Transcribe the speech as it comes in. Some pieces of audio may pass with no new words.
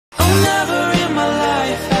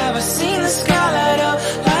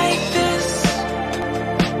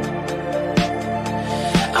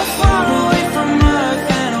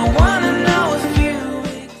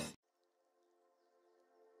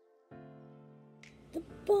The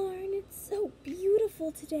barn, it's so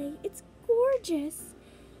beautiful today. It's gorgeous.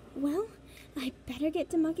 Well, I better get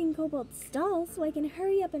to mucking Kobold's stall so I can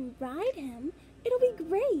hurry up and ride him. It'll be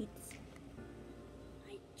great.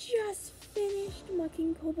 I just finished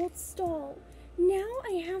mucking Kobold's stall. Now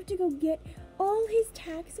I have to go get all his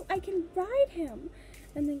tack so I can ride him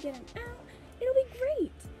and then get him out. It'll be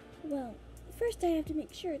great. Well, first I have to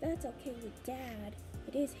make sure that's okay with Dad.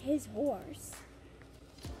 It is his horse.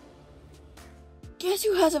 Guess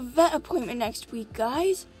who has a vet appointment next week,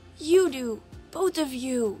 guys? You do. Both of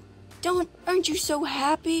you. Aren't you so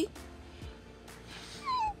happy?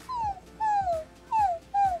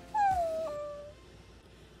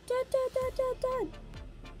 Dad.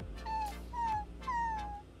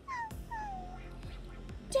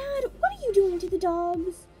 Dad, what are you doing to the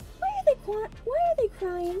dogs? Why are they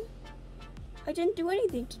crying? I didn't do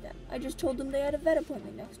anything to them. I just told them they had a vet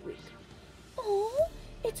appointment next week. Oh,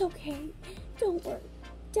 it's okay. Don't worry.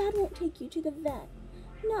 Dad won't take you to the vet.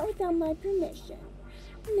 Not without my permission.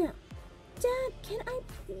 Now, Dad, can I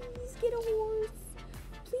please get a horse?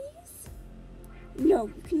 Please? No,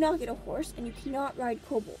 you cannot get a horse, and you cannot ride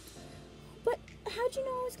Kobold. But how'd you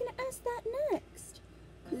know I was going to ask that next?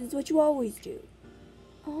 Because it's what you always do.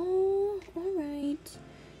 Oh, all right.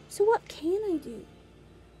 So what can I do?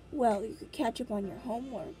 Well, you could catch up on your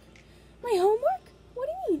homework. My homework? What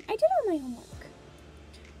do you mean? I did all my homework.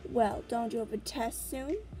 Well, don't you have a test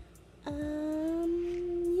soon?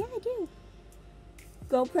 Yeah, I do.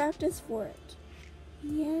 Go practice for it.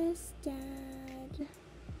 Yes, Dad.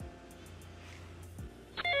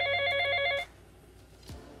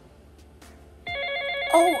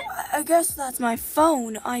 Oh, I guess that's my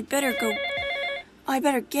phone. I better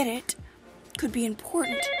get it. Could be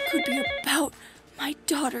important. Could be about my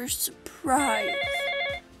daughter's surprise.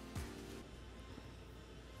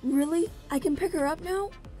 Really? I can pick her up now?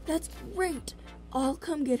 That's great. I'll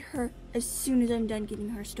come get her as soon as I'm done getting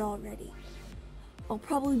her stall ready. I'll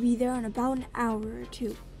probably be there in about an hour or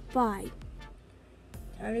two. Bye.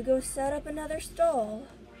 Time to go set up another stall.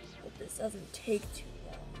 Hope this doesn't take too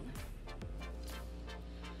long.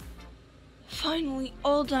 Finally,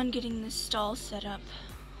 all done getting this stall set up.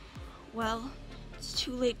 Well, it's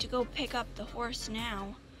too late to go pick up the horse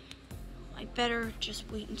now. I better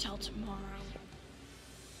just wait until tomorrow.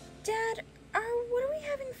 Dad, what are we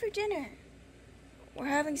having for dinner? We're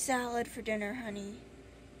having salad for dinner, honey.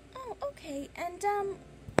 Oh, okay. And,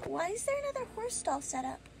 why is there another horse stall set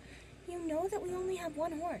up? You know that we only have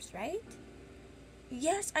one horse, right?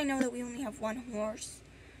 Yes, I know that we only have one horse.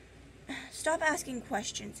 Stop asking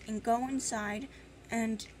questions and go inside,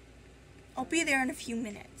 and I'll be there in a few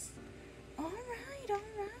minutes. All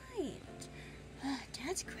right.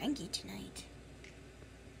 Dad's cranky tonight.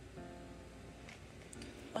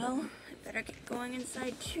 Well, I better get going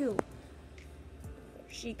inside too. Before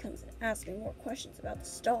she comes and asks me more questions about the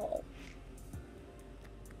stall.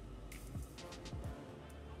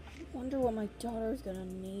 I wonder what my daughter's gonna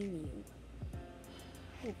name you.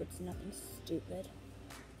 Hope it's nothing stupid.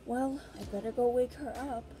 Well, I better go wake her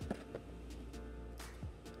up.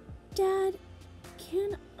 Dad,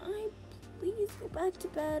 can I please go back to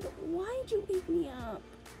bed? Why'd you wake me up?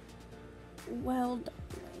 Well,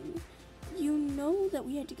 darling, you know that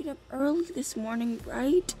we had to get up early this morning,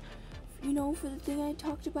 right? You know, for the thing I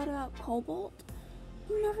talked about Kobold?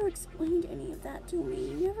 You never explained any of that to me.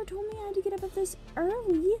 You never told me I had to get up this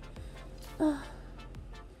early. Let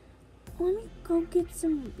me go get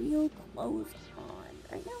some real clothes on.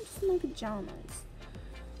 Right now, I'm just in my pajamas.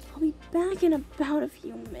 I'll be back in about a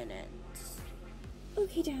few minutes.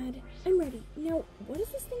 Okay, Dad, I'm ready. Now, what is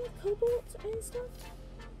this thing with Kobolds and stuff?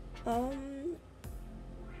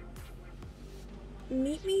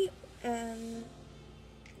 Meet me and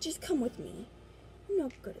just come with me. I'm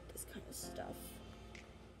not good at this kind of stuff.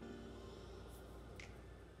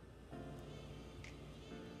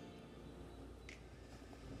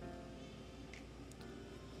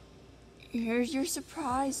 Here's your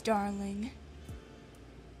surprise, darling.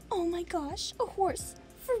 Oh my gosh, a horse.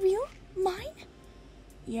 For real? Mine?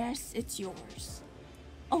 Yes, it's yours.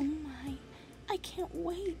 Oh my, I can't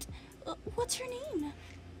wait. What's her name?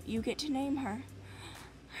 You get to name her.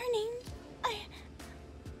 Her name?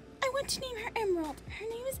 I want to name her Emerald. Her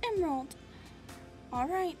name is Emerald. All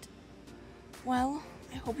right. Well,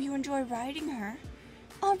 I hope you enjoy riding her.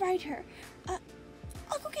 I'll ride her.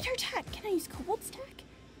 I'll go get her tack. Can I use Kobold's tack?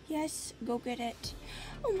 Yes, go get it.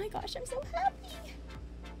 Oh my gosh, I'm so happy.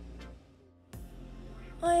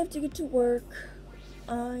 I have to get to work.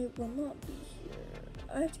 I will not be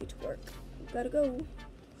here. I have to get to work. Gotta go.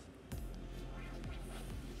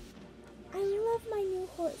 I love my new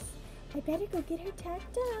horse. I better go get her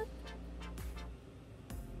tacked up.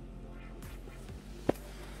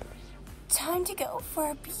 going to go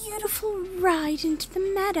for a beautiful ride into the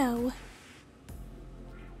meadow.